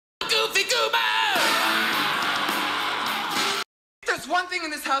There's one thing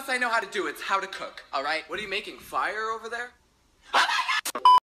in this house I know how to do, it's how to cook, alright? What are you making, fire over there?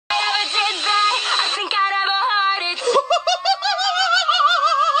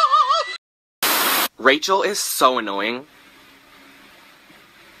 Rachel is so annoying.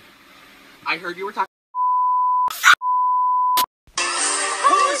 I heard you were talking.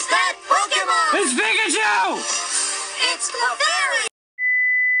 Who's that Pokemon? It's Pikachu! It's Clefairy!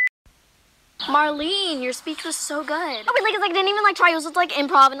 Marlene, your speech was so good. I didn't even try. It was like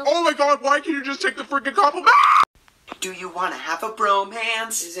improv and. Oh my god, why can't you just take the freaking compliment? Do you want to have a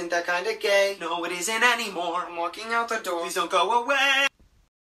bromance? Isn't that kind of gay? No, it isn't anymore. I'm walking out the door. Please don't go away.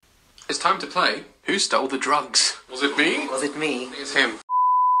 It's time to play. Who stole the drugs? Was it me? Was it me? It's him.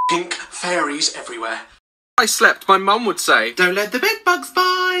 Pink fairies everywhere. I slept, my mum would say. Don't let the bed bugs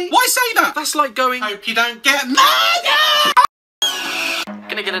bite. Why say that? That's like going. Hope you don't get murdered.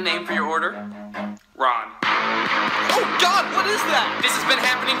 Can I get a name for your order? Ron. Oh god, what is that? This has been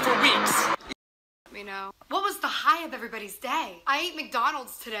happening for weeks. You know. What was the high of everybody's day? I ate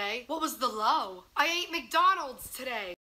McDonald's today. What was the low? I ate McDonald's today.